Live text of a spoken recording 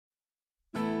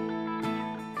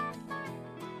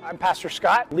I'm Pastor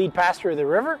Scott, lead pastor of the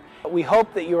River. We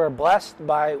hope that you are blessed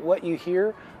by what you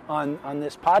hear on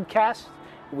this podcast.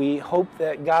 We hope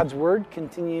that God's Word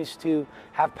continues to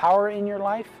have power in your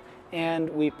life, and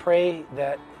we pray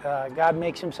that God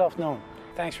makes Himself known.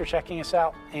 Thanks for checking us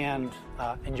out, and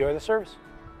enjoy the service.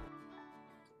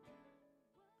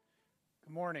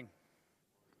 Good morning.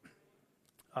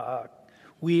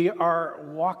 We are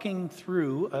walking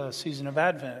through a season of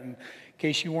Advent. In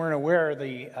case you weren't aware,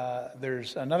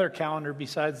 there's another calendar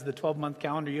besides the 12-month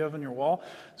calendar you have on your wall.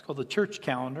 It's called the church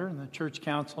calendar, and the church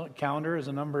calendar has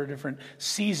a number of different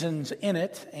seasons in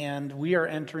it, and we are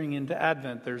entering into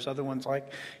Advent. There's other ones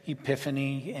like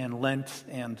Epiphany and Lent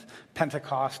and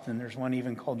Pentecost, and there's one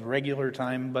even called Regular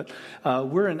Time, but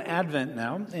we're in Advent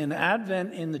now. And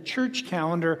Advent in the church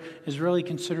calendar is really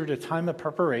considered a time of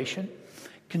preparation,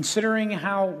 considering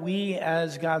how we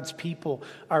as God's people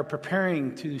are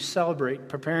preparing to celebrate,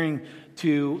 preparing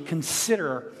to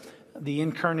consider the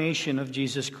incarnation of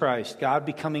Jesus Christ, God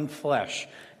becoming flesh,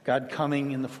 God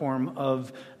coming in the form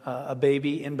of a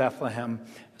baby in Bethlehem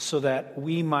so that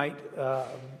we might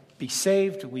be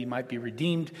saved, we might be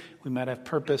redeemed, we might have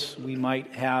purpose, we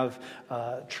might have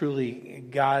truly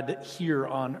God here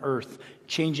on earth,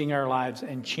 changing our lives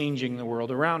and changing the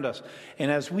world around us. And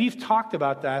as we've talked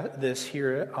about this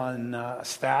here on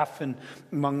staff and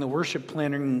among the worship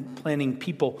planning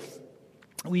people,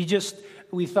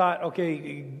 we thought,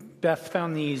 okay, Beth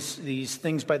found these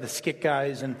things by the Skit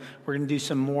guys, and we're going to do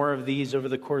some more of these over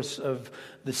the course of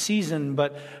the season.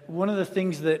 But one of the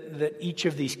things that each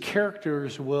of these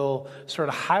characters will sort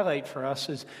of highlight for us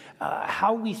is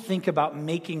how we think about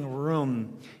making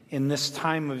room in this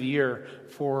time of year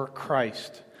for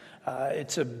Christ.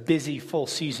 It's a busy, full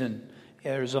season.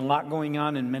 There's a lot going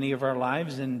on in many of our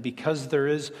lives, and because there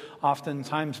is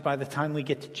oftentimes by the time we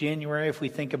get to January, if we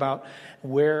think about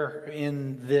where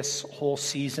in this whole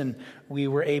season we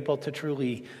were able to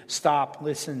truly stop,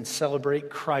 listen,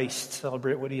 celebrate Christ,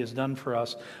 celebrate what He has done for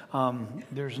us,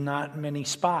 there's not many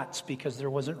spots because there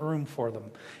wasn't room for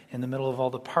them in the middle of all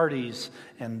the parties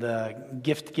and the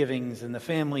gift givings and the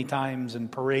family times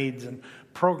and parades and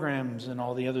programs and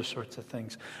all the other sorts of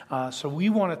things. So we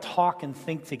want to talk and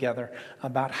think together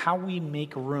about how we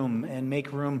make room, and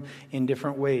make room in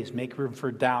different ways. Make room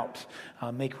for doubt,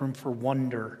 make room for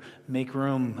wonder, make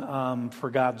room for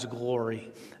God's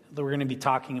glory. We're going to be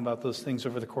talking about those things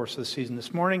over the course of the season.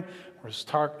 This morning, we're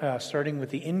starting with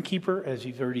the Innkeeper, as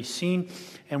you've already seen,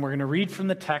 and we're going to read from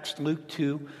the text, Luke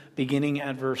 2, beginning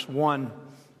at verse 1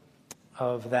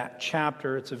 of that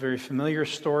chapter. It's a very familiar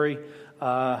story.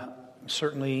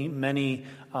 Certainly many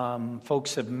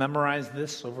folks have memorized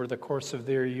this over the course of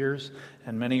their years,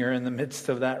 and many are in the midst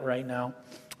of that right now.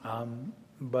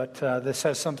 But this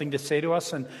has something to say to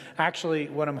us, and actually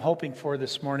what I'm hoping for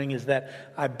this morning is that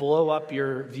I blow up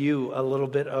your view a little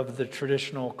bit of the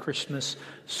traditional Christmas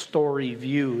story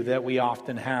view that we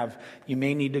often have. You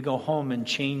may need to go home and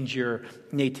change your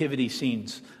nativity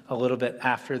scenes a little bit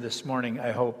after this morning,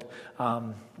 I hope.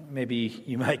 Maybe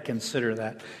you might consider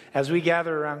that. As we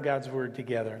gather around God's Word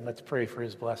together, let's pray for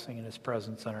His blessing and His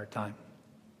presence in our time.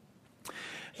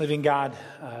 Living God,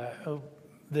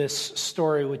 this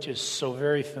story, which is so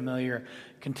very familiar,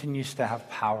 continues to have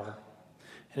power.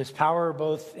 It has power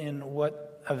both in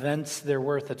what events there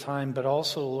were at the time, but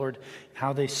also, Lord,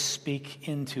 how they speak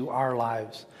into our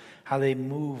lives, how they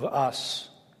move us,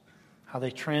 how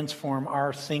they transform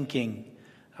our thinking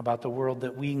about the world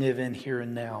that we live in here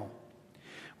and now.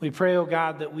 We pray, oh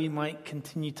God, that we might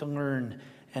continue to learn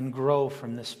and grow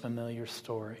from this familiar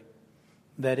story,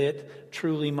 that it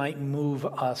truly might move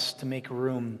us to make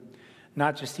room,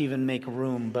 not just even make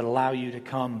room, but allow you to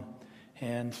come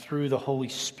and through the Holy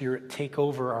Spirit take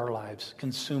over our lives,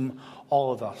 consume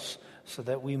all of us, so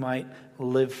that we might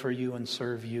live for you and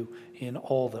serve you in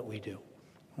all that we do.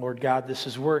 Lord God, this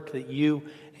is work that you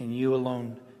and you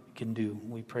alone can do.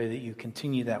 We pray that you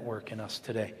continue that work in us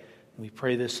today. We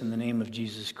pray this in the name of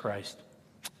Jesus Christ.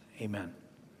 Amen.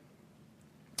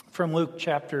 From Luke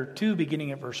chapter 2,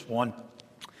 beginning at verse 1.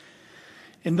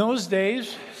 In those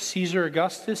days, Caesar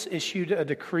Augustus issued a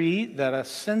decree that a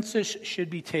census should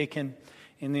be taken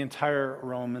in the entire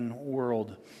Roman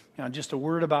world. Now, just a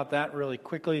word about that really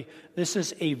quickly. This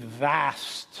is a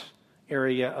vast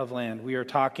area of land. We are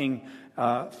talking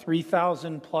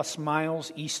 3,000 plus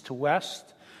miles east to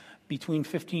west, between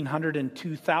 1,500 and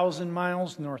 2,000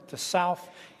 miles north to south,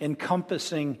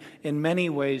 encompassing in many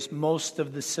ways most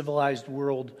of the civilized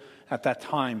world at that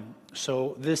time.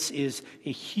 So this is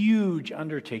a huge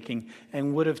undertaking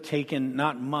and would have taken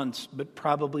not months, but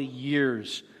probably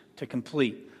years to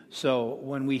complete. So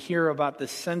when we hear about the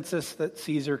census that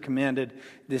Caesar commanded,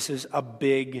 this is a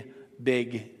big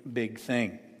big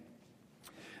thing.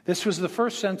 This was the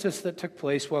first census that took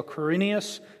place while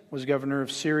Quirinius was governor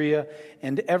of Syria,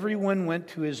 and everyone went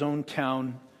to his own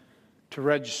town to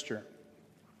register.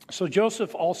 So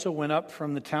Joseph also went up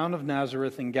from the town of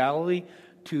Nazareth in Galilee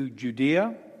to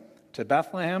Judea, to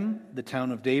Bethlehem, the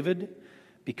town of David,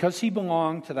 because he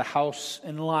belonged to the house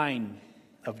and line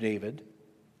of David.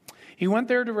 He went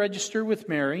there to register with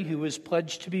Mary, who was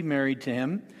pledged to be married to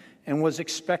him and was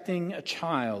expecting a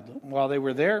child. While they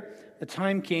were there, the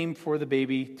time came for the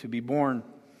baby to be born.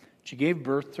 She gave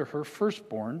birth to her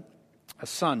firstborn, a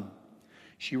son.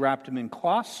 She wrapped him in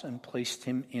cloths and placed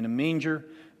him in a manger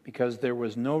because there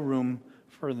was no room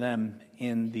for them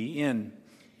in the inn.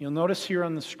 You'll notice here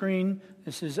on the screen,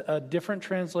 this is a different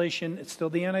translation. It's still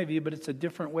the NIV, but it's a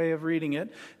different way of reading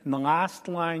it. And the last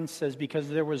line says, because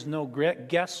there was no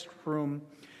guest room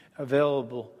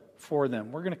available for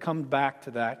them. We're going to come back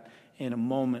to that in a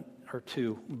moment or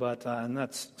two, but and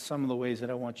that's some of the ways that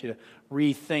I want you to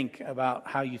rethink about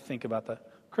how you think about the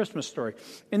Christmas story.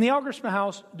 In the Algersma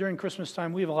house during Christmas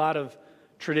time, we have a lot of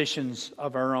traditions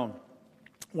of our own.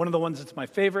 One of the ones that's my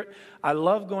favorite, I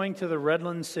love going to the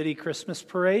Redland City Christmas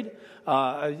Parade.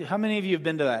 How many of you have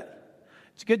been to that?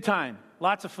 It's a good time,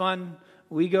 lots of fun.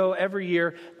 We go every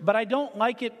year, but I don't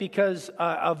like it because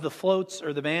of the floats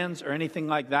or the bands or anything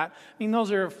like that. I mean,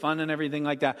 those are fun and everything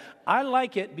like that. I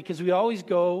like it because we always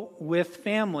go with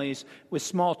families with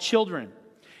small children.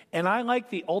 And I like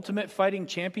the Ultimate Fighting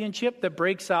Championship that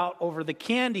breaks out over the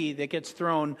candy that gets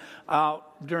thrown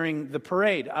out during the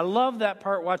parade. I love that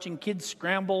part, watching kids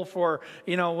scramble for,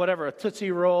 whatever, a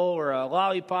Tootsie Roll or a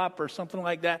lollipop or something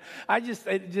like that. I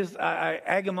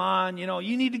egg them on,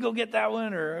 you need to go get that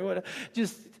one or whatever.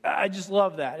 I just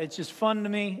love that. It's just fun to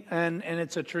me, and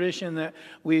it's a tradition that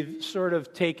we've sort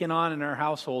of taken on in our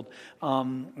household.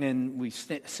 And we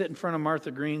sit in front of Martha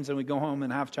Green's, and we go home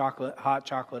and have hot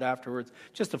chocolate afterwards.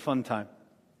 Just a fun time.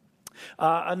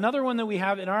 Another one that we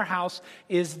have in our house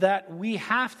is that we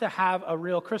have to have a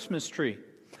real Christmas tree.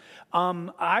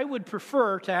 I would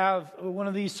prefer to have one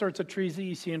of these sorts of trees that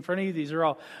you see in front of you. These are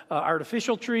all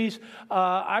artificial trees.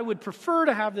 I would prefer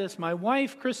to have this. My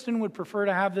wife, Kristen, would prefer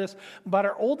to have this. But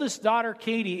our oldest daughter,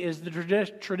 Katie, is the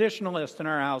traditionalist in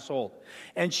our household.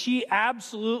 And she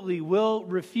absolutely will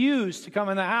refuse to come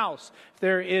in the house if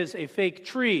there is a fake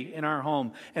tree in our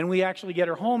home. And we actually get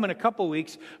her home in a couple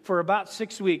weeks for about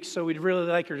 6 weeks. So we'd really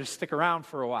like her to stick around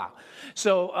for a while.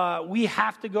 So we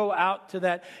have to go out to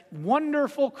that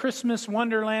wonderful Christmas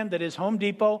wonderland that is Home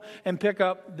Depot and pick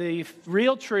up the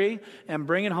real tree and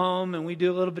bring it home, and we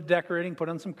do a little bit of decorating, put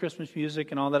on some Christmas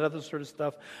music and all that other sort of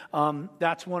stuff.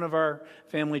 That's one of our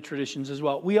family traditions as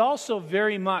well. We also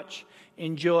very much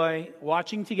enjoy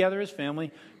watching together as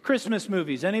family Christmas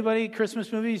movies. Anybody?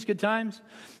 Christmas movies, good times?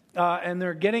 And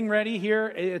they're getting ready here.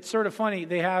 It's sort of funny.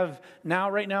 They have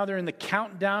right now they're in the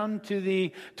countdown to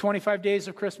the 25 days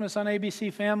of Christmas on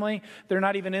ABC Family. They're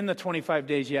not even in the 25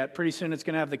 days yet. Pretty soon it's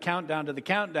going to have the countdown to the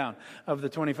countdown of the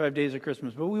 25 days of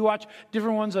Christmas. But we watch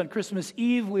different ones on Christmas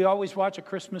Eve. We always watch A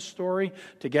Christmas Story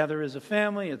together as a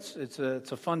family. It's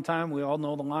a fun time. We all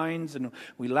know the lines and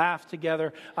we laugh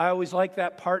together. I always like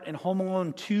that part in Home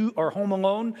Alone 2 or Home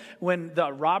Alone when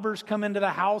the robbers come into the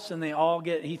house and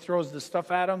he throws the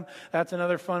stuff at them. That's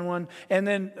another fun one. And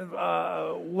then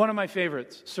one of my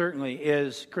favorites, certainly,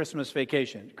 is Christmas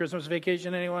Vacation. Christmas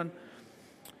Vacation, anyone?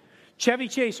 Chevy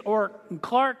Chase, or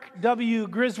Clark W.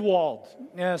 Griswold,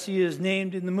 as he is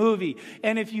named in the movie.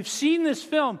 And if you've seen this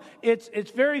film, it's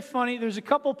very funny. There's a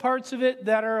couple parts of it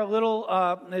that are a little,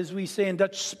 as we say in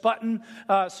Dutch, sputten.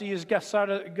 So you've got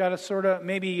to sort of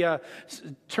maybe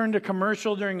turn to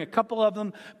commercial during a couple of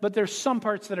them. But there's some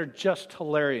parts that are just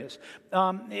hilarious.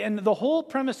 And the whole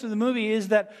premise of the movie is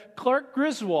that Clark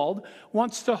Griswold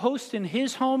wants to host in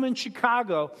his home in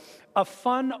Chicago a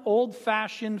fun,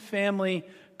 old-fashioned family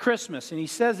Christmas. And he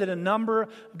says it a number of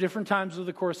different times over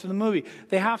the course of the movie.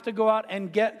 They have to go out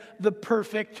and get the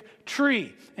perfect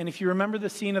tree. And if you remember the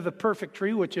scene of the perfect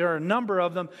tree, which there are a number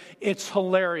of them, it's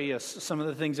hilarious, some of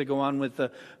the things that go on with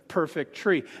the perfect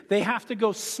tree. They have to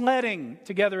go sledding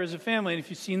together as a family. And if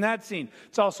you've seen that scene,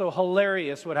 it's also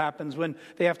hilarious what happens when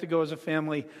they have to go as a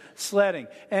family sledding.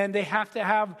 And they have to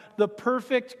have the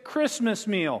perfect Christmas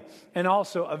meal. And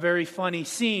also a very funny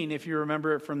scene, if you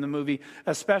remember it from the movie,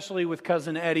 especially with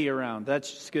Cousin Eddie around.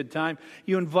 That's just a good time.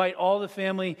 You invite all the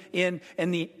family in,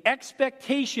 and the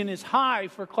expectation is high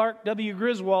for Clark W.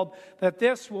 Griswold that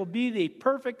this will be the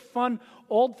perfect, fun,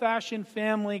 old-fashioned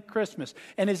family Christmas.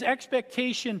 And his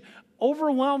expectation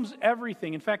overwhelms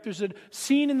everything. In fact, there's a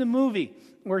scene in the movie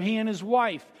where he and his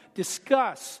wife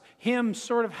discuss him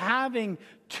sort of having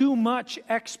too much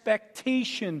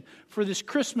expectation for this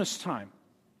Christmas time.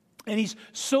 And he's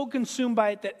so consumed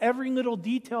by it that every little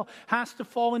detail has to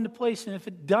fall into place. And if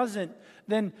it doesn't,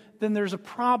 then there's a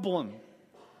problem.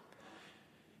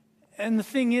 And the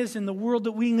thing is, in the world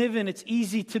that we live in, it's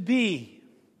easy to be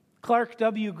Clark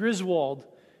W. Griswold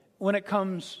when it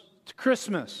comes to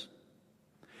Christmas.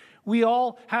 We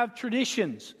all have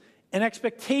traditions and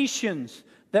expectations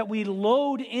that we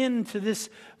load into this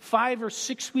 5 or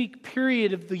 6 week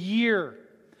period of the year.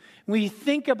 We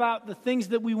think about the things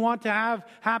that we want to have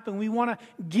happen. We want to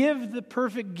give the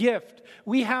perfect gift.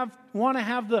 We want to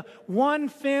have the one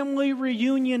family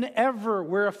reunion ever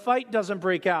where a fight doesn't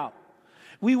break out.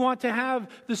 We want to have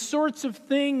the sorts of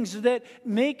things that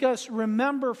make us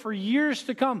remember for years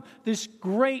to come this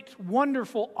great,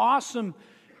 wonderful, awesome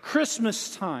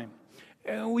Christmas time.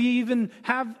 We even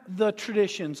have the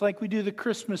traditions, like we do the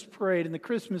Christmas parade and the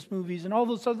Christmas movies and all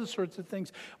those other sorts of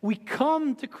things. We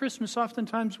come to Christmas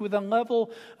oftentimes with a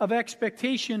level of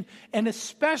expectation, and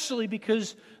especially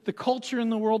because the culture in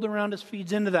the world around us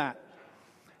feeds into that.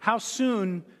 How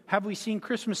soon have we seen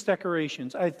Christmas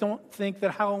decorations? I don't think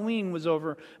that Halloween was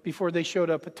over before they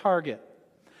showed up at Target.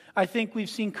 I think we've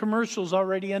seen commercials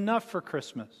already enough for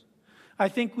Christmas. I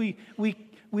think we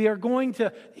are going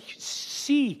to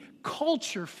see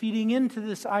culture feeding into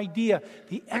this idea,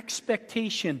 the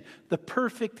expectation, the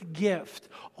perfect gift,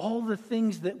 all the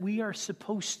things that we are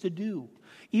supposed to do.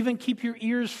 Even keep your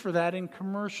ears for that in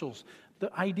commercials.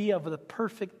 The idea of the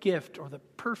perfect gift or the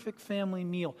perfect family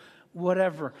meal,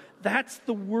 whatever. That's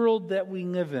the world that we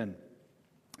live in.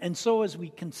 And so as we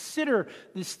consider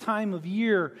this time of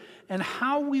year and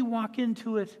how we walk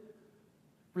into it,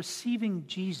 receiving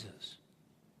Jesus,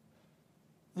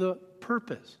 the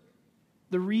purpose,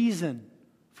 the reason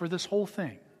for this whole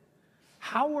thing.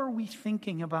 How are we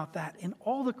thinking about that in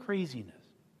all the craziness?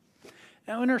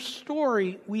 Now, in our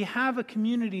story, we have a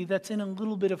community that's in a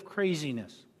little bit of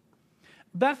craziness.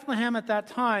 Bethlehem at that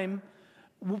time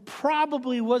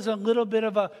probably was a little bit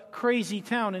of a crazy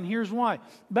town, and here's why.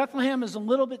 Bethlehem is a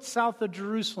little bit south of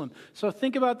Jerusalem. So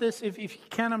think about this. If you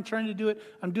can, I'm trying to do it.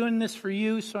 I'm doing this for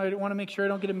you, so I want to make sure I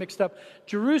don't get it mixed up.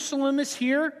 Jerusalem is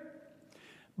here.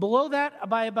 Below that,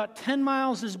 by about 10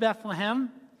 miles is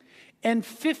Bethlehem, and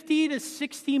 50 to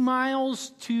 60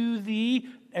 miles to the,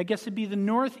 I guess it'd be the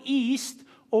northeast,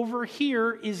 over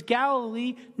here is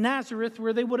Galilee, Nazareth,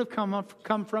 where they would have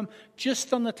come from,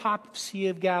 just on the top of Sea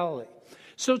of Galilee.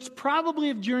 So it's probably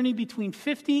a journey between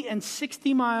 50 and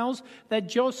 60 miles that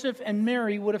Joseph and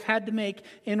Mary would have had to make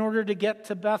in order to get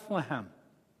to Bethlehem.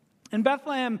 And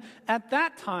Bethlehem, at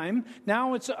that time,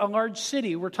 now it's a large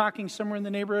city. We're talking somewhere in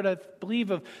the neighborhood, I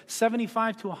believe, of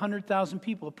 75 to 100,000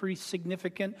 people, a pretty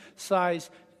significant size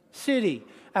city.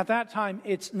 At that time,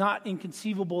 it's not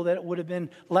inconceivable that it would have been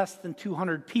less than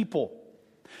 200 people.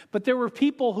 But there were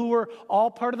people who were all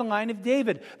part of the line of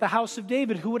David, the house of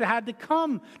David, who would have had to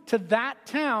come to that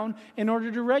town in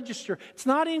order to register. It's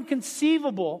not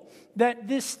inconceivable that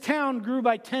this town grew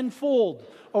by tenfold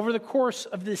over the course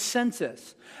of this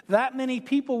census. That many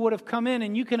people would have come in,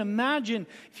 and you can imagine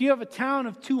if you have a town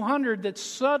of 200 that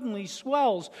suddenly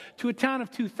swells to a town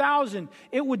of 2,000,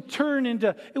 it would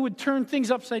turn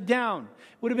things upside down.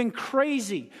 Would have been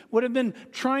crazy, would have been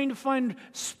trying to find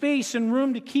space and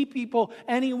room to keep people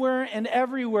anywhere and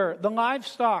everywhere. The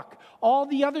livestock, all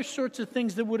the other sorts of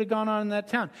things that would have gone on in that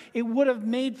town. It would have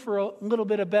made for a little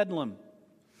bit of bedlam.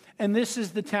 And this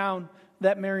is the town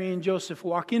that Mary and Joseph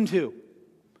walk into.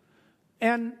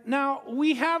 And now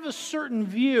we have a certain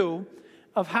view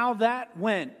of how that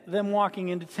went, them walking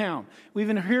into town. We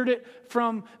even heard it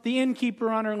from the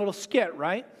Innkeeper on our little skit,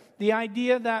 right? The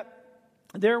idea that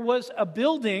there was a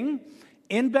building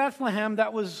in Bethlehem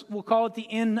that was, we'll call it the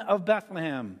Inn of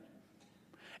Bethlehem.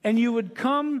 And you would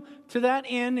come to that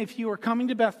inn if you were coming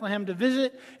to Bethlehem to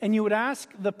visit, and you would ask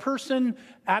the person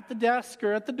at the desk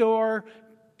or at the door,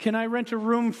 "Can I rent a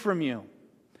room from you?"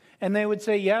 And they would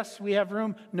say, "Yes, we have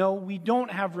room." "No, we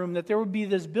don't have room." That there would be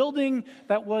this building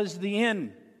that was the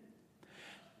inn.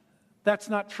 That's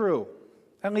not true,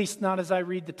 at least not as I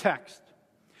read the text.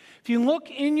 If you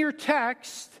look in your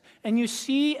text, and you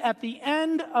see at the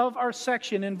end of our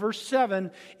section in verse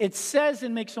 7, it says,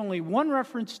 and makes only one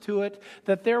reference to it,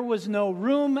 that there was no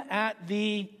room at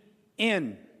the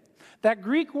inn. That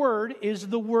Greek word is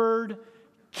the word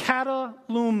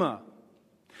kataluma.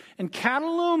 And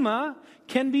kataluma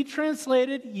can be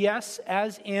translated, yes,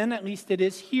 as in, at least it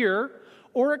is here,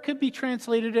 or it could be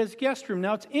translated as guest room.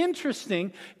 Now it's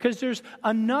interesting because there's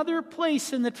another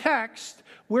place in the text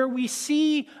where we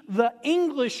see the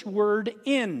English word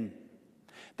inn.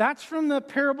 That's from the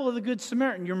parable of the Good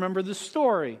Samaritan. You remember the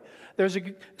story. There's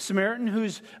a Samaritan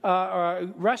who's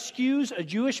rescues a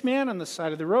Jewish man on the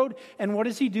side of the road. And what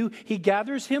does he do? He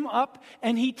gathers him up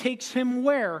and he takes him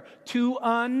where? To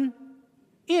an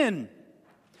inn.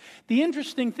 The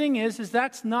interesting thing is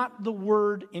that's not the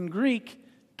word in Greek,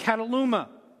 kataluma.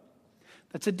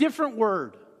 That's a different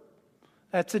word.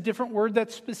 That's a different word that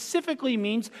specifically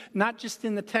means, not just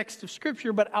in the text of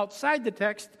Scripture, but outside the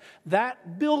text,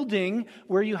 that building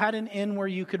where you had an inn where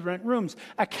you could rent rooms.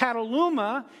 A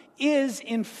kataluma is,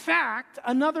 in fact,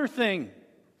 another thing.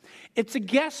 It's a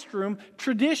guest room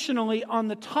traditionally on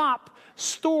the top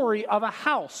story of a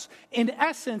house. In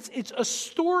essence, it's a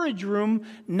storage room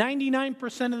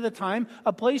 99% of the time,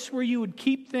 a place where you would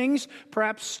keep things,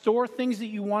 perhaps store things that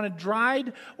you wanted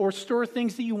dried or store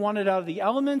things that you wanted out of the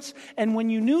elements. And when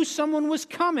you knew someone was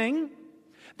coming,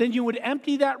 then you would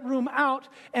empty that room out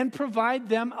and provide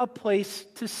them a place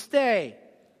to stay.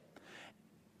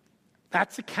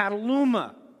 That's a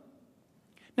kataluma.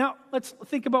 Now, let's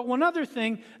think about one other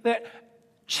thing that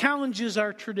challenges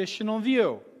our traditional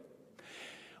view.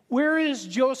 Where is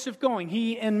Joseph going?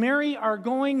 He and Mary are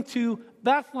going to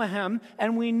Bethlehem,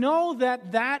 and we know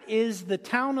that that is the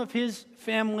town of his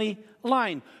family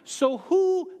line. So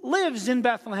who lives in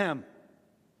Bethlehem?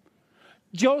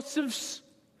 Joseph's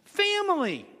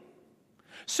family.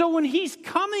 So when he's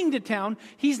coming to town,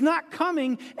 he's not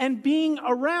coming and being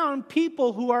around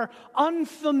people who are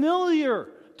unfamiliar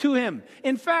to him.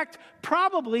 In fact,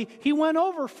 probably he went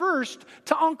over first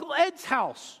to Uncle Ed's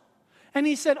house. And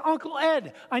he said, Uncle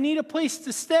Ed, I need a place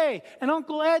to stay. And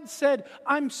Uncle Ed said,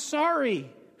 I'm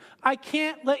sorry, I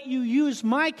can't let you use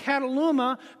my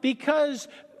kataluma because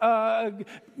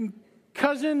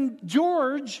Cousin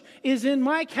George is in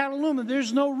my kataluma.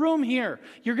 There's no room here.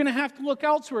 You're going to have to look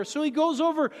elsewhere. So he goes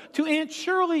over to Aunt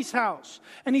Shirley's house.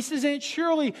 And he says, Aunt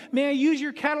Shirley, may I use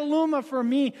your kataluma for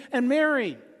me and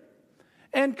Mary?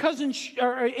 And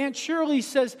Aunt Shirley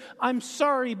says, I'm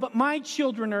sorry, but my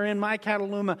children are in my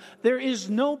kataluma. There is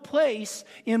no place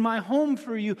in my home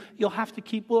for you. You'll have to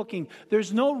keep looking.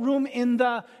 There's no room in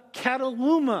the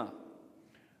kataluma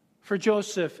for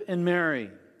Joseph and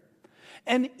Mary.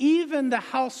 And even the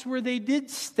house where they did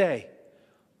stay,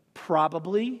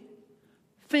 probably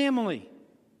family.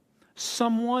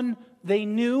 Someone they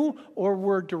knew or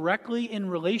were directly in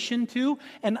relation to,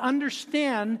 and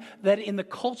understand that in the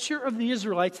culture of the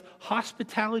Israelites,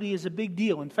 hospitality is a big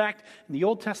deal. In fact, in the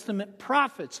Old Testament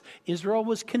prophets, Israel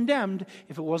was condemned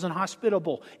if it wasn't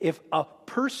hospitable. If a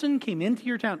person came into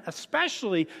your town,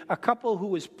 especially a couple who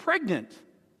was pregnant,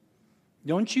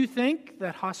 don't you think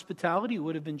that hospitality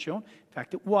would have been shown? In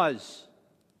fact, it was.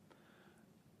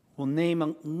 We'll name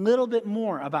a little bit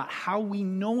more about how we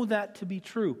know that to be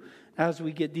true as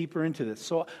we get deeper into this.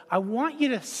 So I want you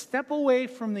to step away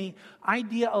from the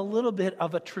idea a little bit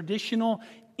of a traditional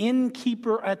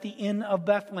innkeeper at the Inn of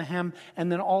Bethlehem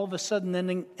and then all of a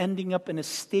sudden ending up in a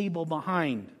stable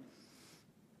behind.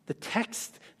 The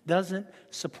text doesn't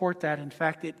support that. In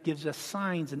fact, it gives us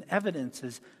signs and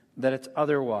evidences that it's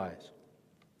otherwise.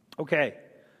 Okay,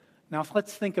 now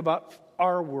let's think about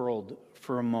our world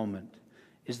for a moment.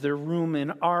 Is there room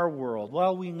in our world?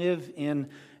 Well, we live in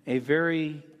a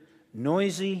very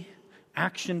noisy,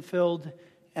 action-filled,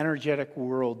 energetic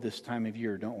world this time of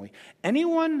year, don't we?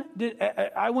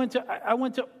 I went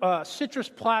to Citrus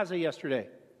Plaza yesterday.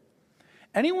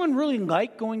 Anyone really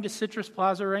like going to Citrus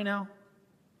Plaza right now?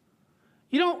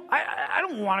 You know, I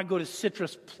don't want to go to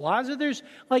Citrus Plaza. There's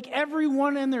like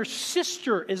everyone and their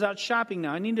sister is out shopping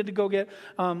now. I needed to go get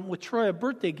with Troy a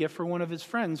birthday gift for one of his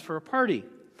friends for a party.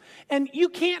 And you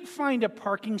can't find a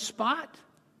parking spot.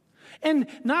 And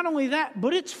not only that,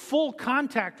 but it's full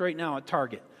contact right now at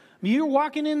Target. You're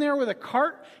walking in there with a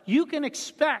cart, you can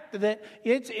expect that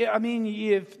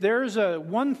if there's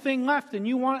one thing left and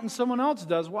you want it and someone else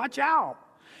does, watch out.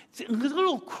 It's a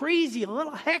little crazy, a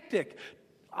little hectic.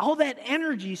 All that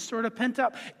energy sort of pent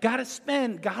up. Got to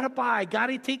spend, got to buy, got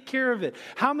to take care of it.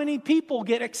 How many people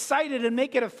get excited and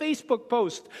make it a Facebook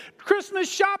post?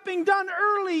 Christmas shopping done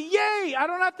early. Yay! I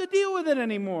don't have to deal with it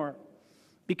anymore.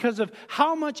 Because of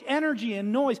how much energy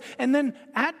and noise. And then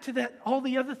add to that all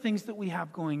the other things that we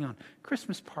have going on.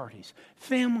 Christmas parties,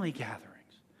 family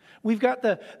gatherings. We've got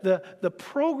the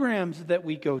programs that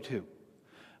we go to.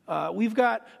 We've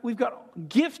got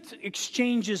gift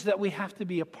exchanges that we have to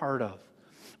be a part of.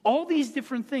 All these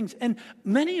different things. And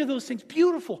many of those things,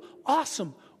 beautiful,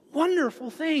 awesome,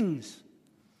 wonderful things.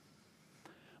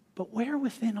 But where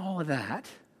within all of that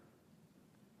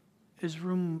is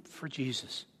room for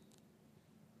Jesus?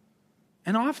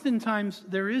 And oftentimes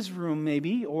there is room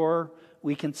maybe, or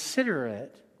we consider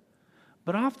it,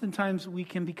 but oftentimes we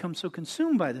can become so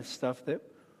consumed by this stuff that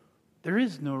there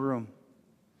is no room.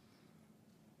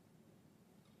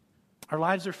 Our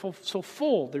lives are so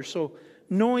full. They're so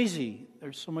noisy.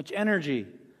 There's so much energy.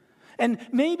 And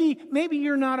maybe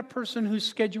you're not a person whose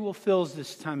schedule fills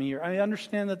this time of year. I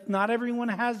understand that not everyone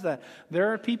has that.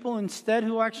 There are people instead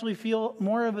who actually feel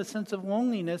more of a sense of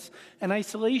loneliness and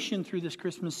isolation through this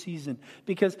Christmas season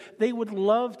because they would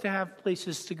love to have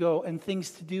places to go and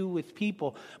things to do with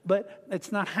people, but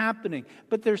it's not happening.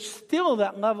 But there's still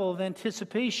that level of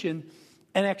anticipation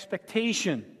and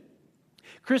expectation.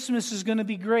 Christmas is going to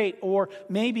be great, or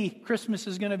maybe Christmas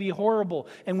is going to be horrible,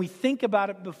 and we think about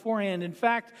it beforehand. In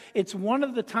fact, it's one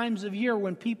of the times of year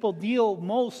when people deal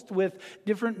most with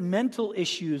different mental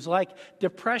issues like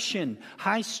depression,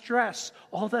 high stress,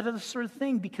 all that other sort of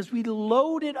thing, because we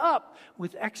load it up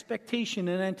with expectation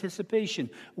and anticipation.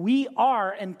 We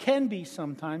are, and can be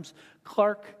sometimes,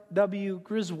 Clark W.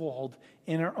 Griswold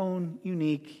in our own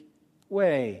unique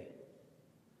way.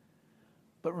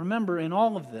 But remember, in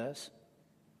all of this,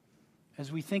 as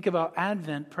we think about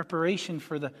Advent, preparation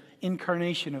for the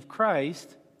incarnation of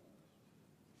Christ,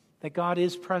 that God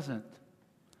is present.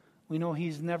 We know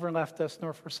He's never left us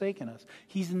nor forsaken us.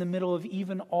 He's in the middle of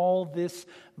even all this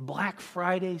Black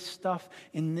Friday stuff,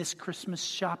 in this Christmas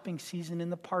shopping season, in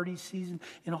the party season,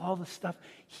 in all the stuff.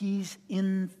 He's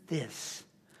in this.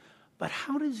 But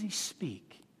how does He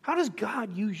speak? How does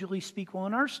God usually speak? Well,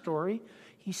 in our story,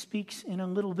 He speaks in a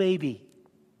little baby.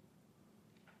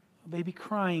 A baby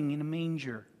crying in a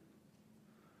manger.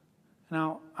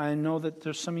 Now, I know that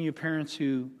there's some of you parents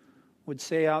who would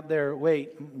say out there,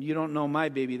 wait, you don't know my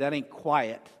baby, that ain't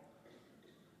quiet.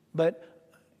 But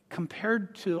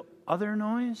compared to other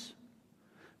noise,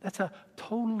 that's a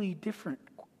totally different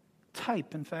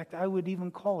type. In fact, I would even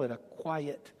call it a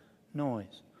quiet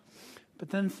noise.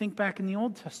 But then think back in the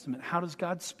Old Testament. How does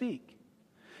God speak?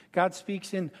 God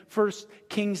speaks in 1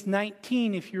 Kings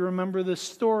 19. If you remember the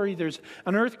story, there's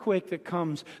an earthquake that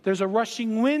comes. There's a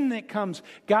rushing wind that comes.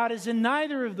 God is in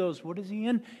neither of those. What is He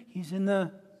in? He's in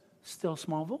the still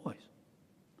small voice.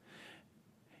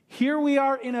 Here we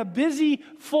are in a busy,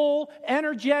 full,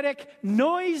 energetic,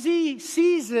 noisy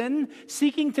season,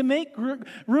 seeking to make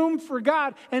room for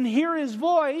God and hear His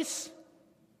voice,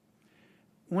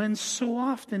 when so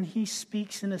often He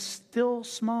speaks in a still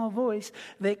small voice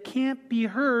that can't be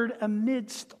heard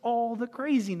amidst all the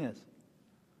craziness.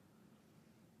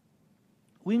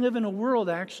 We live in a world,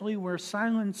 actually, where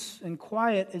silence and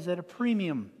quiet is at a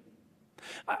premium.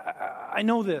 I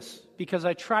know this because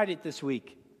I tried it this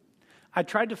week. I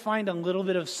tried to find a little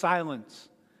bit of silence,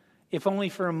 if only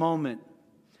for a moment.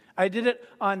 I did it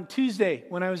on Tuesday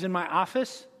when I was in my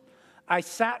office. I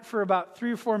sat for about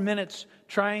 3 or 4 minutes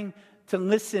trying to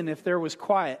listen if there was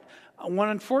quiet.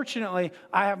 Unfortunately,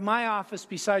 I have my office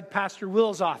beside Pastor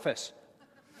Will's office.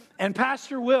 And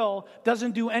Pastor Will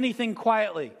doesn't do anything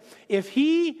quietly. If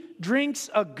he drinks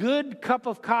a good cup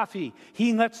of coffee,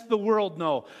 he lets the world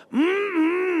know.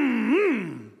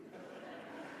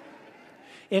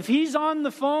 If he's on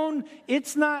the phone,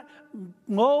 it's not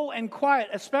low and quiet,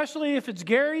 especially if it's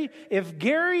Gary. If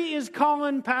Gary is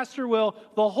calling Pastor Will,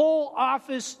 the whole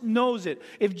office knows it.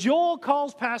 If Joel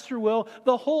calls Pastor Will,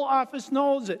 the whole office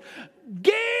knows it.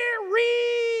 Gary!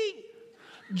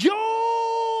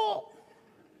 Joel!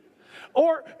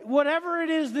 Or whatever it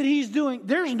is that he's doing,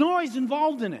 there's noise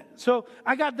involved in it. So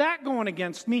I got that going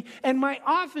against me. And my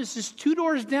office is 2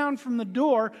 doors down from the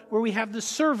door where we have the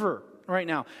server right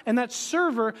now. And that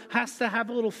server has to have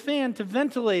a little fan to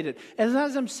ventilate it.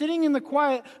 As I'm sitting in the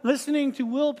quiet, listening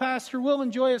to Pastor Will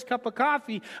enjoy his cup of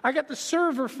coffee, I got the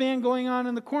server fan going on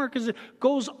in the corner because it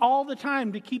goes all the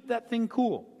time to keep that thing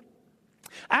cool.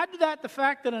 Add to that the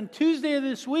fact that on Tuesday of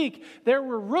this week, there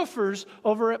were roofers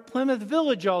over at Plymouth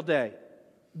Village all day,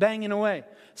 banging away.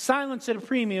 Silence at a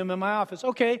premium in my office.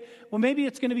 Okay, well maybe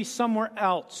it's going to be somewhere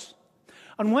else.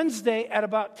 On Wednesday at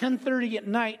about 10:30 at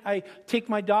night, I take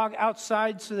my dog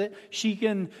outside so that she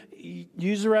can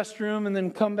use the restroom and then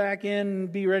come back in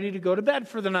and be ready to go to bed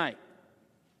for the night.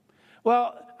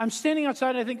 Well, I'm standing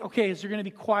outside and I think, okay, is there going to be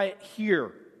quiet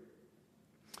here?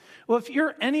 Well, if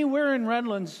you're anywhere in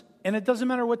Redlands, and it doesn't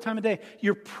matter what time of day,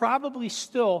 you're probably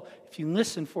still, if you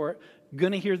listen for it,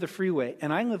 going to hear the freeway.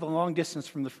 And I live a long distance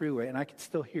from the freeway, and I can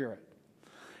still hear it.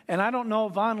 And I don't know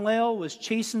if Von Lael was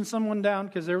chasing someone down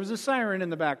because there was a siren in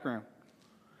the background.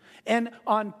 And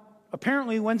on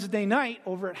apparently Wednesday night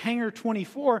over at Hangar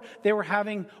 24, they were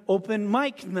having open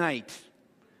mic night.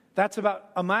 That's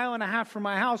about 1.5 miles from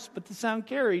my house, but the sound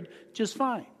carried just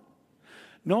fine.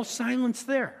 No silence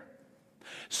there.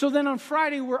 So then on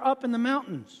Friday, we're up in the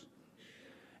mountains.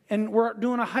 And we're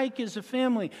doing a hike as a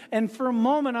family. And for a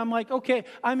moment, I'm like, okay,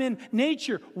 I'm in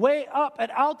nature, way up at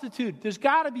altitude. There's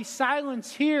got to be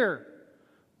silence here.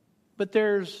 But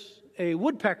there's a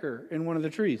woodpecker in one of the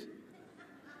trees.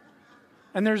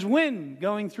 And there's wind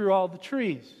going through all the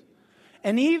trees.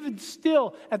 And even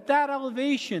still, at that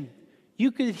elevation,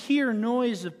 you could hear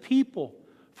noise of people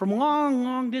from long,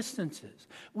 long distances.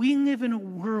 We live in a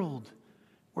world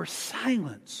where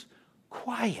silence,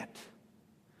 quiet,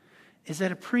 is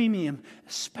at a premium,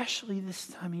 especially this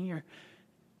time of year.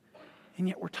 And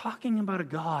yet we're talking about a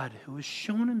God who has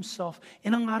shown himself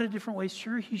in a lot of different ways.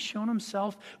 Sure, he's shown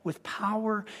himself with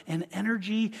power and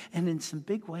energy and in some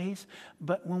big ways.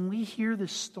 But when we hear the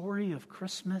story of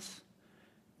Christmas,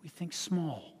 we think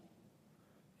small,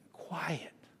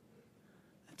 quiet,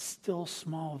 and still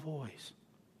small voice.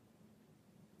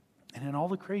 And in all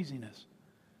the craziness,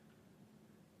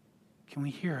 can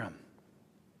we hear him?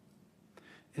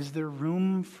 Is there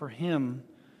room for him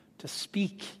to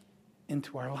speak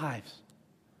into our lives?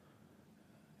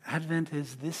 Advent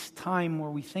is this time where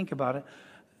we think about it,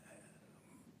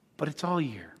 but it's all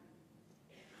year.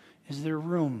 Is there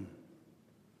room?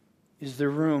 Is there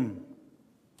room?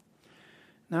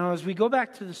 Now, as we go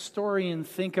back to the story and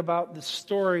think about the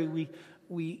story,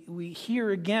 we hear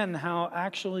again how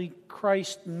actually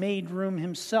Christ made room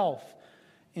himself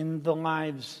in the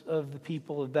lives of the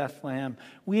people of Bethlehem.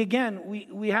 We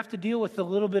have to deal with a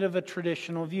little bit of a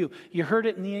traditional view. You heard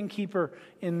it in the Innkeeper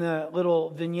in the little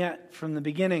vignette from the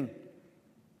beginning.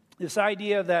 This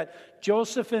idea that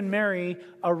Joseph and Mary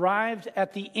arrived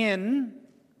at the inn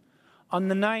on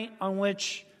the night on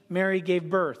which Mary gave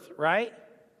birth, right?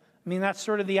 I mean, that's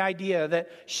sort of the idea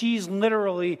that she's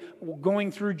literally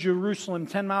going through Jerusalem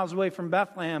 10 miles away from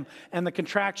Bethlehem and the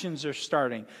contractions are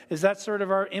starting. Is that sort of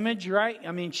our image, right?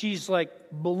 I mean, she's like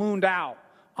ballooned out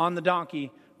on the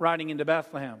donkey riding into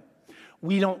Bethlehem.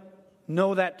 We don't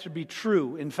know that to be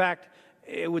true. In fact,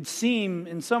 it would seem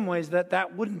in some ways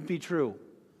that wouldn't be true.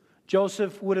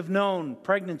 Joseph would have known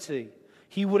pregnancy.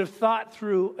 He would have thought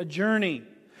through a journey.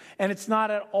 And it's not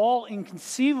at all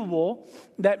inconceivable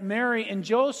that Mary and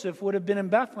Joseph would have been in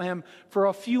Bethlehem for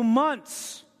a few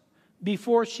months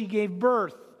before she gave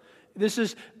birth. This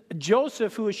is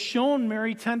Joseph who has shown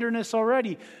Mary tenderness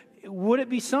already. Would it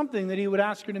be something that he would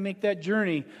ask her to make that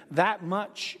journey that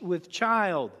much with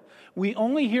child? We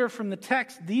only hear from the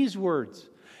text these words,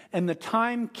 and the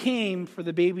time came for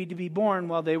the baby to be born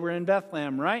while they were in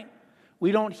Bethlehem, right?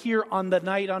 We don't hear on the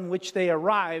night on which they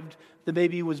arrived, the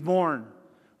baby was born.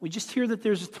 We just hear that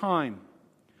there's a time.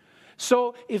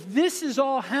 So if this is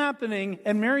all happening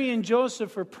and Mary and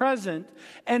Joseph are present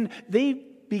and they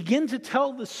begin to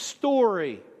tell the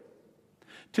story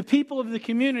to people of the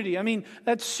community, I mean,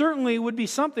 that certainly would be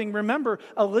something. Remember,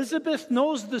 Elizabeth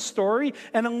knows the story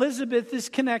and Elizabeth is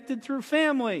connected through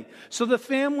family. So the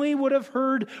family would have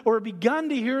heard or begun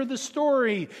to hear the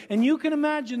story. And you can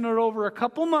imagine that over a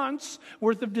couple months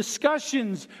worth of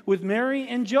discussions with Mary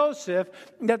and Joseph,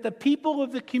 that the people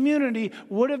of the community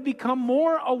would have become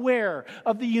more aware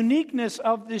of the uniqueness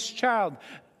of this child.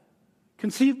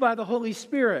 Conceived by the Holy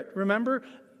Spirit. Remember,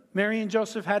 Mary and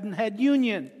Joseph hadn't had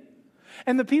union.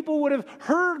 And the people would have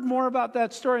heard more about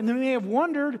that story, and they may have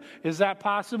wondered, is that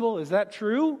possible? Is that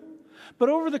true? But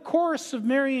over the course of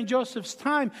Mary and Joseph's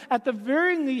time, at the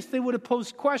very least, they would have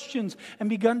posed questions and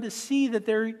begun to see that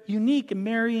they're unique, and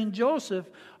Mary and Joseph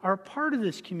are a part of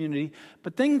this community.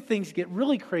 But then things get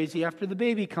really crazy after the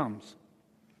baby comes.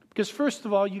 Because first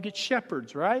of all, you get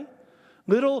shepherds, right?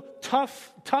 Little,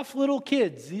 tough little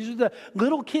kids. These are the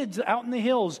little kids out in the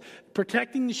hills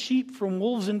protecting the sheep from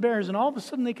wolves and bears. And all of a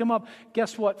sudden they come up.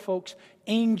 Guess what, folks?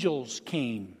 Angels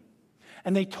came.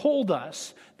 And they told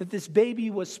us that this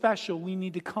baby was special. We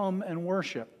need to come and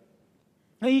worship.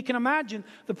 Now you can imagine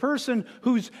the person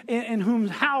who's in whose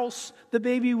house the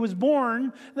baby was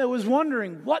born that was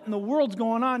wondering, what in the world's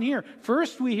going on here?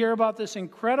 First we hear about this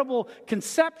incredible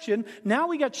conception. Now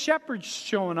we got shepherds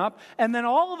showing up. And then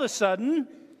all of a sudden,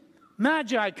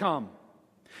 Magi come.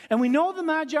 And we know the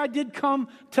Magi did come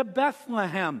to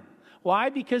Bethlehem.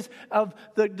 Why? Because of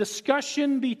the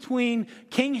discussion between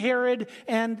King Herod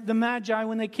and the Magi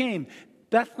when they came.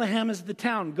 Bethlehem is the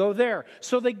town. Go there.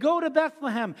 So they go to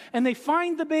Bethlehem and they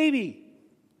find the baby.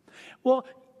 Well,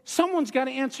 someone's got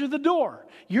to answer the door.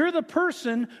 You're the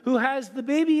person who has the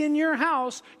baby in your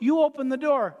house. You open the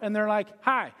door and they're like,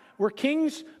 hi, we're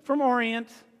kings from Orient,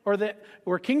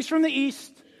 we're kings from the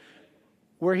East.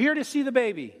 We're here to see the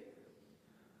baby.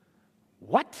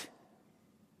 What?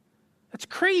 That's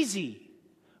crazy.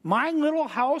 My little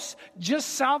house just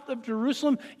south of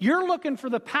Jerusalem, you're looking for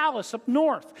the palace up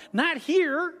north, not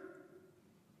here.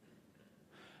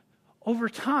 Over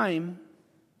time,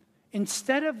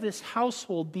 instead of this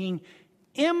household being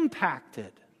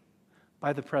impacted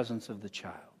by the presence of the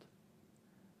child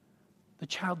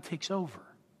takes over.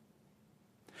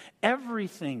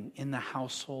 Everything in the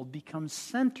household becomes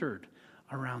centered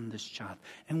around this child.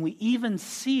 And we even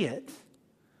see it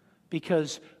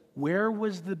because where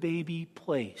was the baby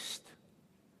placed?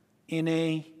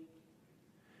 Why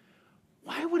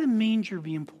would a manger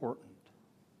be important?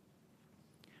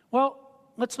 Well,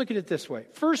 let's look at it this way.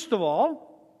 First of all,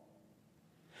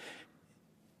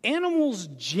 animals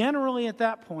generally at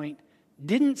that point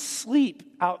didn't sleep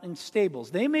out in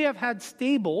stables. They may have had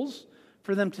stables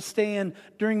for them to stay in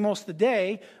during most of the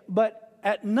day, but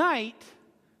at night,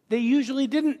 they usually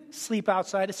didn't sleep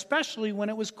outside, especially when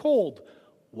it was cold.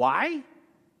 Why?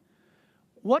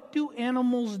 What do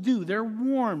animals do? They're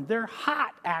warm. They're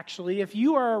hot, actually. If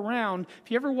you are around, if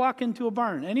you ever walk into a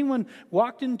barn, anyone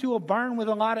walked into a barn with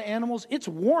a lot of animals, it's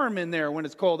warm in there when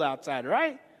it's cold outside,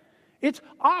 right? It's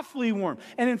awfully warm.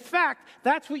 And in fact,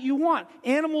 that's what you want.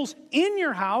 Animals in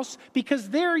your house because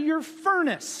they're your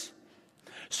furnace.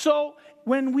 So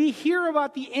when we hear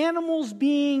about the animals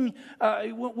being,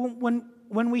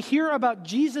 when we hear about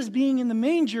Jesus being in the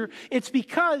manger, it's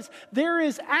because there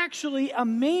is actually a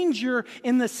manger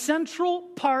in the central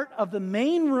part of the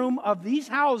main room of these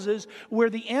houses where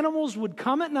the animals would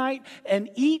come at night and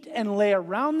eat and lay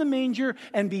around the manger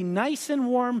and be nice and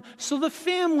warm so the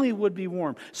family would be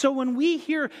warm. So when we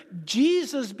hear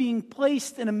Jesus being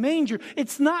placed in a manger,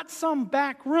 it's not some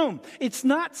back room. It's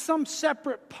not some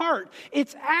separate part.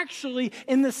 It's actually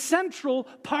in the central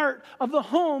part of the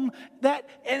home that,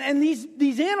 and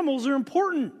these animals are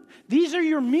important. These are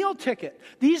your meal ticket.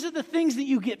 These are the things that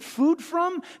you get food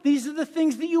from. These are the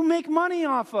things that you make money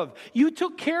off of. You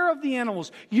took care of the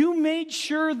animals. You made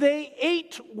sure they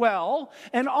ate well.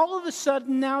 And all of a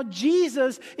sudden now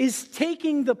Jesus is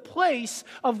taking the place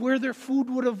of where their food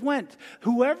would have went.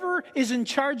 Whoever is in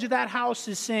charge of that house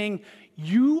is saying,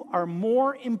 you are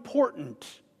more important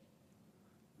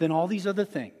than all these other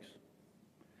things.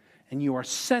 And you are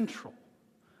central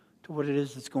to what it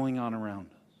is that's going on around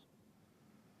us.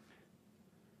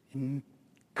 In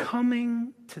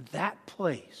coming to that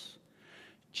place,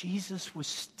 Jesus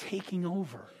was taking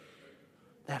over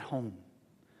that home.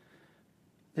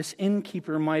 This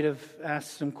innkeeper might have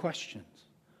asked some questions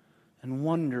and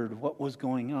wondered what was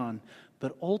going on,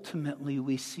 but ultimately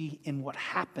we see in what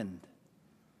happened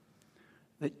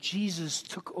that Jesus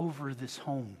took over this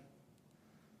home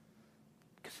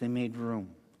because they made room.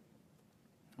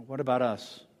 What about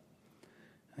us?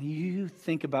 You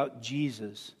think about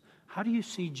Jesus. How do you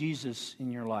see Jesus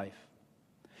in your life?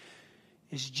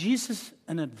 Is Jesus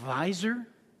an advisor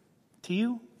to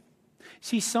you? Is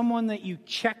he someone that you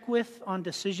check with on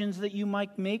decisions that you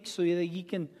might make so that he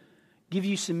can give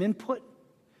you some input,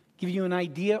 give you an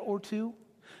idea or two?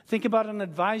 Think about an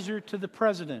advisor to the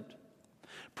president.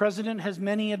 President has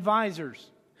many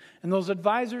advisors. And those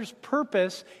advisors'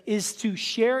 purpose is to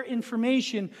share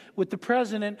information with the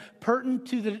president pertinent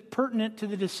to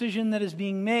the decision that is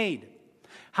being made.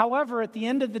 However, at the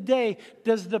end of the day,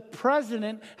 does the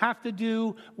president have to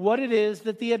do what it is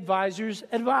that the advisors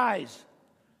advise?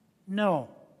 No.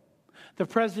 The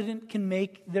president can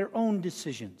make their own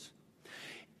decisions.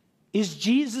 Is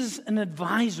Jesus an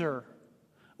advisor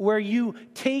where you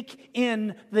take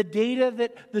in the data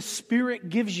that the Spirit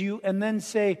gives you and then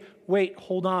say, wait,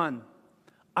 hold on,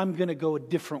 I'm going to go a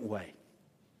different way?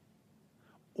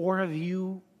 Or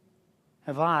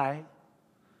have I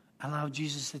allowed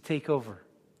Jesus to take over?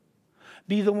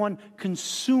 Be the one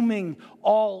consuming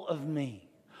all of me,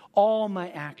 all my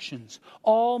actions,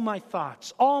 all my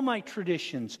thoughts, all my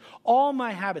traditions, all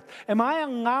my habits. Am I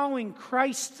allowing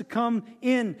Christ to come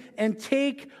in and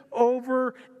take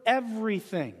over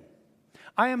everything?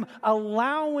 I am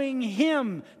allowing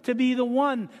Him to be the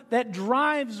one that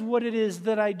drives what it is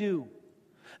that I do.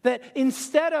 That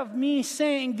instead of me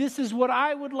saying, this is what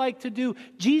I would like to do,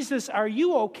 Jesus, are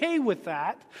you okay with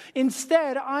that?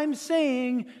 Instead, I'm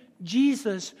saying,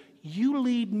 Jesus, you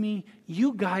lead me,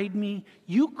 you guide me,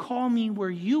 you call me where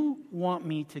you want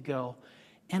me to go,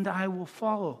 and I will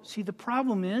follow. See, the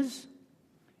problem is,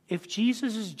 if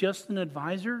Jesus is just an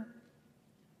advisor,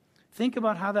 think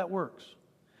about how that works.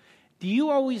 Do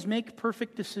you always make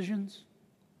perfect decisions?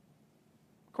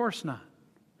 Of course not.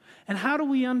 And how do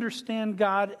we understand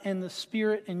God and the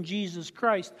Spirit and Jesus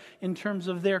Christ in terms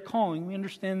of their calling? We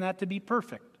understand that to be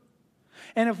perfect.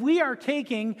 And if we are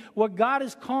taking what God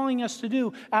is calling us to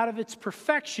do out of its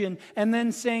perfection and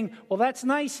then saying, well, that's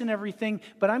nice and everything,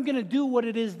 but I'm going to do what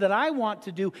it is that I want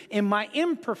to do in my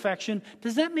imperfection,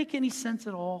 does that make any sense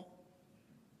at all?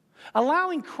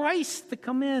 Allowing Christ to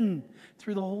come in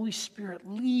through the Holy Spirit,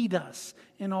 lead us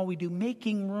in all we do,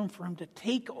 making room for Him to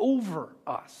take over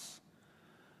us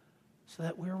so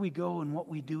that where we go and what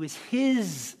we do is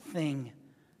His thing,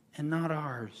 and not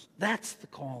ours. That's the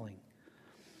calling.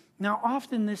 Now,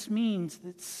 often this means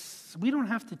that we don't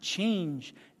have to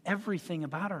change everything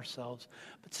about ourselves,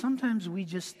 but sometimes we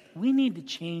need to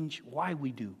change why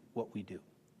we do what we do.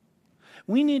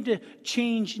 We need to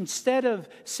change, instead of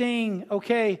saying,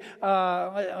 okay,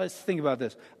 let's think about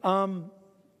this.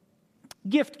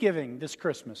 Gift giving this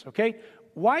Christmas, okay?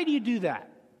 Why do you do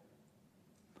that?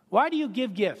 Why do you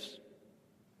give gifts?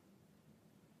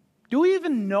 Do we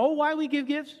even know why we give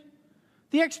gifts?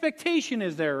 The expectation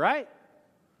is there, right?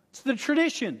 It's the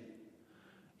tradition.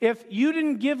 If you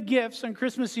didn't give gifts on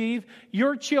Christmas Eve,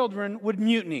 your children would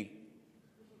mutiny,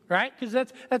 right? Because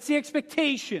that's the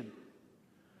expectation.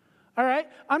 All right?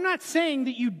 I'm not saying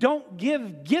that you don't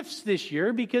give gifts this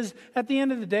year, because at the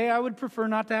end of the day, I would prefer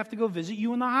not to have to go visit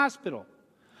you in the hospital.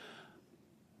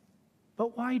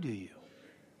 But why do you?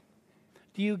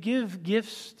 Do you give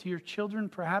gifts to your children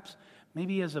perhaps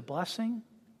maybe as a blessing?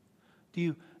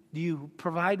 Do you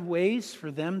provide ways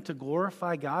for them to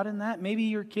glorify God in that? Maybe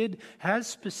your kid has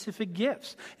specific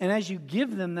gifts. And as you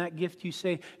give them that gift, you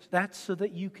say, that's so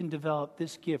that you can develop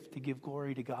this gift to give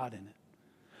glory to God in it.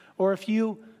 Or if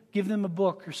you give them a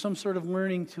book or some sort of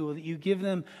learning tool, that you give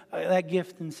them that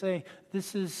gift and say,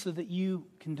 this is so that you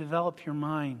can develop your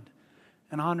mind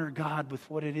and honor God with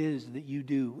what it is that you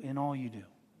do in all you do.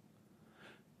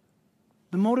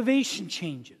 The motivation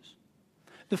changes.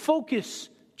 The focus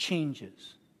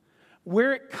changes.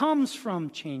 Where it comes from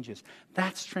changes.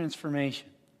 That's transformation.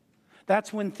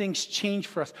 That's when things change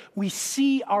for us. We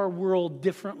see our world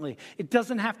differently. It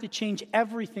doesn't have to change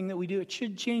everything that we do. It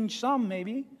should change some,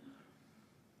 maybe.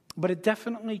 But it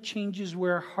definitely changes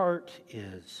where our heart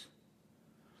is.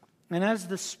 And as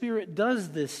the Spirit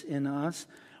does this in us,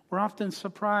 we're often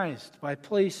surprised by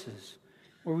places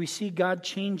where we see God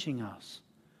changing us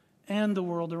and the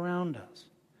world around us.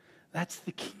 That's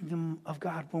the kingdom of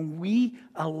God. When we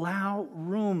allow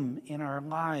room in our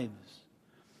lives,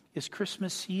 this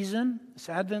Christmas season, this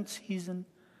Advent season,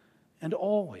 and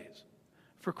always,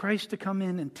 for Christ to come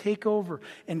in and take over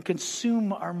and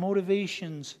consume our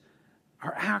motivations,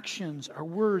 our actions, our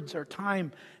words, our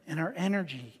time, and our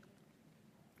energy,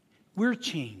 we're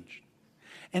changed.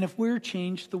 And if we're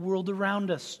changed, the world around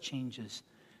us changes.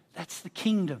 That's the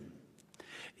kingdom.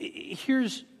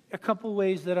 Here's a couple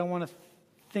ways that I want to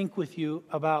think with you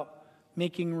about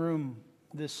making room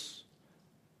this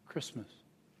Christmas.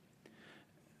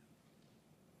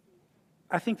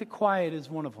 I think that quiet is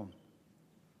one of them.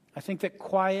 I think that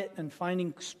quiet and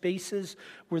finding spaces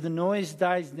where the noise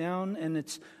dies down and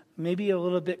it's maybe a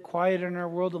little bit quiet in our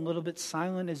world, a little bit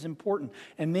silent, is important.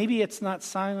 And maybe it's not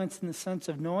silence in the sense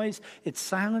of noise, it's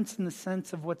silence in the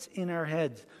sense of what's in our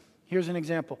heads. Here's an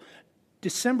example.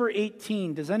 December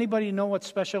 18. Does anybody know what's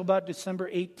special about December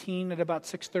 18 at about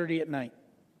 6:30 at night?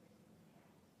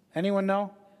 Anyone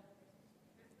know?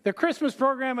 The Christmas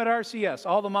program at RCS.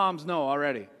 All the moms know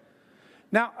already.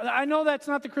 Now, I know that's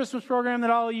not the Christmas program that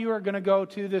all of you are going to go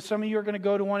to. Some of you are going to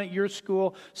go to one at your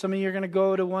school. Some of you are going to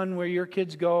go to one where your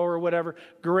kids go or whatever.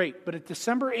 Great. But at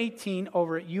December 18,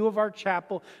 over at U of R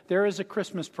Chapel, there is a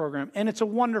Christmas program. And it's a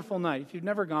wonderful night. If you've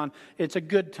never gone, it's a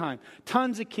good time.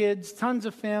 Tons of kids, tons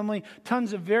of family,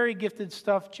 tons of very gifted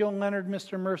stuff. Jill Leonard,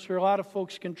 Mr. Mercer, a lot of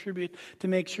folks contribute to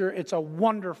make sure it's a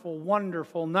wonderful,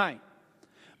 wonderful night.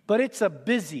 But it's a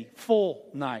busy, full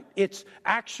night. It's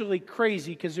actually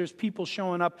crazy because there's people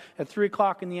showing up at 3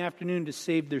 o'clock in the afternoon to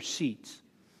save their seats.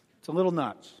 It's a little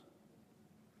nuts.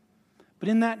 But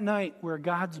in that night where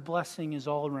God's blessing is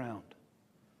all around,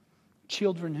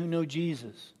 children who know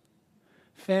Jesus,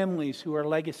 families who are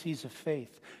legacies of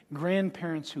faith,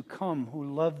 grandparents who come, who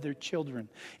love their children,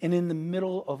 and in the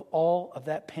middle of all of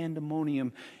that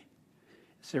pandemonium,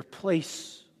 is there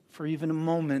place for even a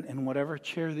moment in whatever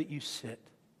chair that you sit?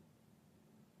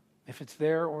 If it's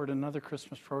there or at another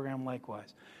Christmas program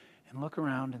likewise, and look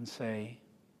around and say,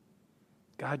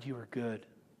 God, you are good.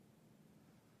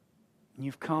 And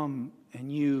you've come and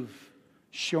you've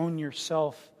shown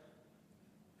yourself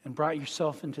and brought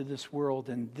yourself into this world,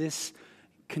 and this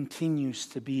continues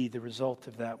to be the result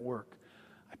of that work.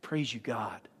 I praise you,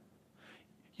 God.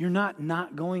 You're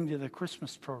not going to the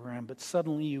Christmas program, but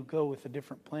suddenly you go with a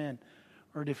different plan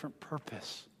or a different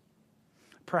purpose.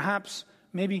 Perhaps,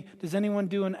 maybe, does anyone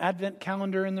do an Advent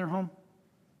calendar in their home?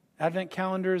 Advent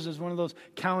calendars is one of those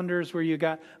calendars where you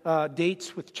got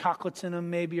dates with chocolates in them,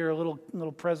 maybe, or a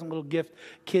little present, little gift.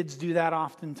 Kids do that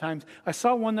oftentimes. I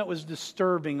saw one that was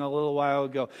disturbing a little while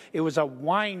ago. It was a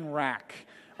wine rack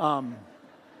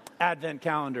Advent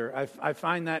calendar. I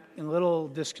find that a little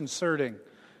disconcerting.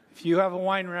 If you have a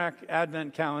wine rack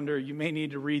Advent calendar, you may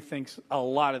need to rethink a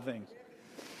lot of things.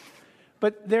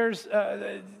 But there's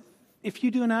if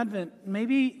you do an Advent,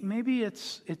 maybe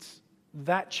it's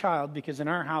that child, because in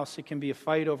our house it can be a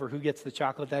fight over who gets the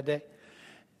chocolate that day.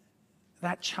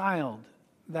 That child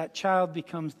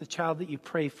becomes the child that you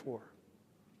pray for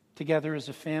together as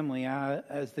a family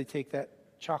as they take that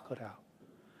chocolate out.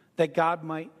 That God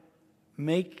might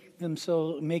make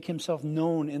himself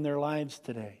known in their lives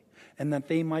today, and that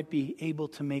they might be able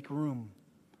to make room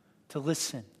to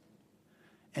listen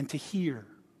and to hear.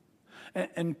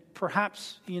 And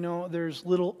perhaps, there's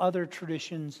little other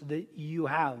traditions that you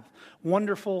have.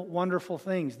 Wonderful, wonderful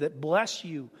things that bless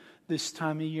you this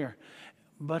time of year.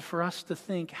 But for us to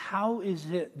think, how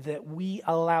is it that we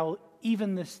allow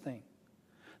even this thing,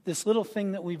 this little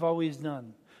thing that we've always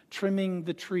done, trimming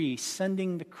the tree,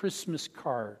 sending the Christmas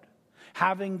card,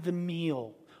 having the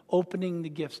meal, opening the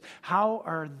gifts, how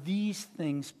are these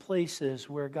things places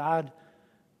where God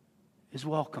is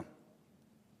welcome?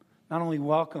 Not only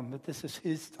welcome, but this is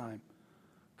His time.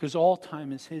 Because all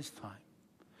time is His time.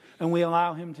 And we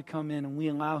allow Him to come in, and we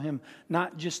allow Him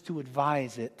not just to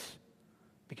advise it,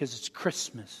 because it's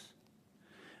Christmas,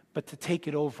 but to take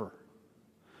it over,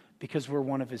 because we're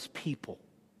one of His people.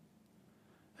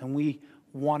 And we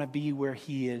want to be where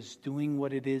He is, doing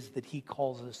what it is that He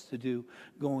calls us to do,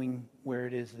 going where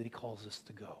it is that He calls us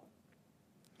to go.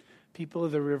 People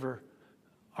of the river,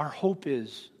 our hope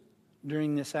is,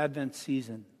 during this Advent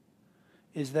season,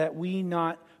 is that we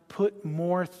not put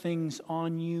more things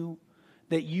on you,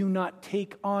 that you not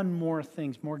take on more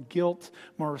things, more guilt,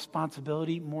 more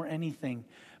responsibility, more anything.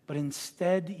 But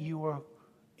instead you are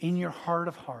in your heart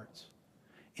of hearts,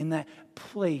 in that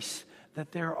place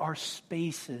that there are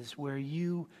spaces where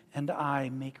you and I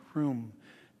make room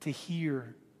to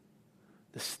hear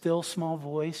the still small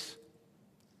voice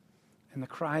and the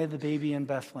cry of the baby in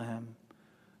Bethlehem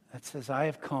that says, I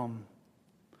have come,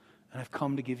 and I've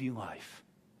come to give you life.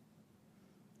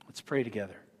 Let's pray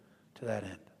together to that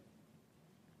end.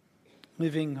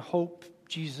 Living hope,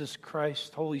 Jesus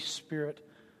Christ, Holy Spirit,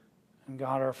 and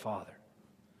God our Father,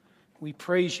 we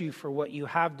praise you for what you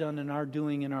have done and are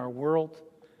doing in our world.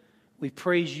 We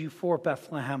praise you for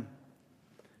Bethlehem.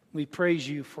 We praise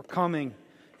you for coming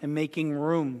and making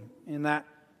room in that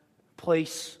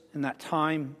place, in that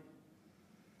time.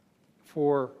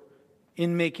 For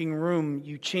in making room,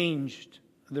 you changed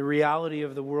the reality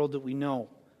of the world that we know.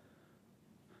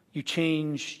 You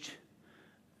changed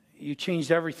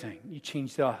everything. You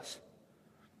changed us.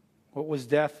 What was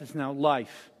death is now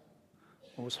life.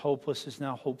 What was hopeless is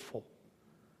now hopeful.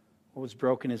 What was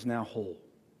broken is now whole.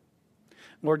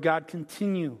 Lord God,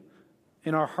 continue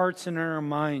in our hearts and in our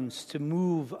minds to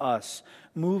move us.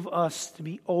 Move us to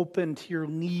be open to your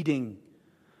leading,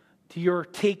 to your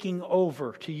taking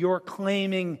over, to your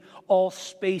claiming all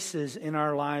spaces in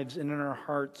our lives and in our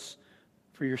hearts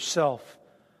for yourself.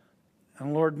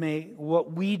 And Lord, may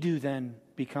what we do then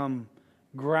become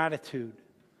gratitude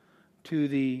to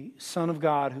the Son of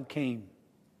God who came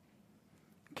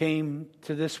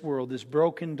to this world, this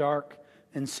broken, dark,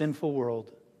 and sinful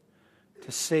world,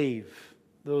 to save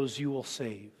those you will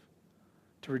save,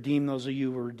 to redeem those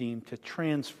you will redeem, to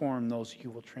transform those you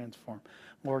will transform.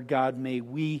 Lord God, may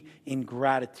we in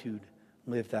gratitude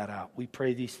live that out. We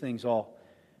pray these things all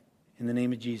in the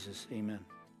name of Jesus. Amen.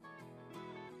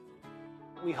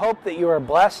 We hope that you are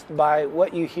blessed by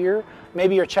what you hear.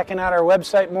 Maybe you're checking out our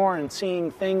website more and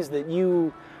seeing things that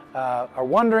you are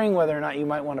wondering whether or not you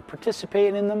might want to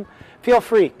participate in them. Feel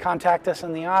free. Contact us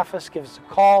in the office. Give us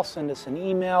a call. Send us an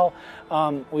email.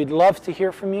 We'd love to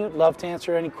hear from you. Love to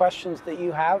answer any questions that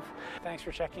you have. Thanks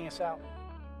for checking us out.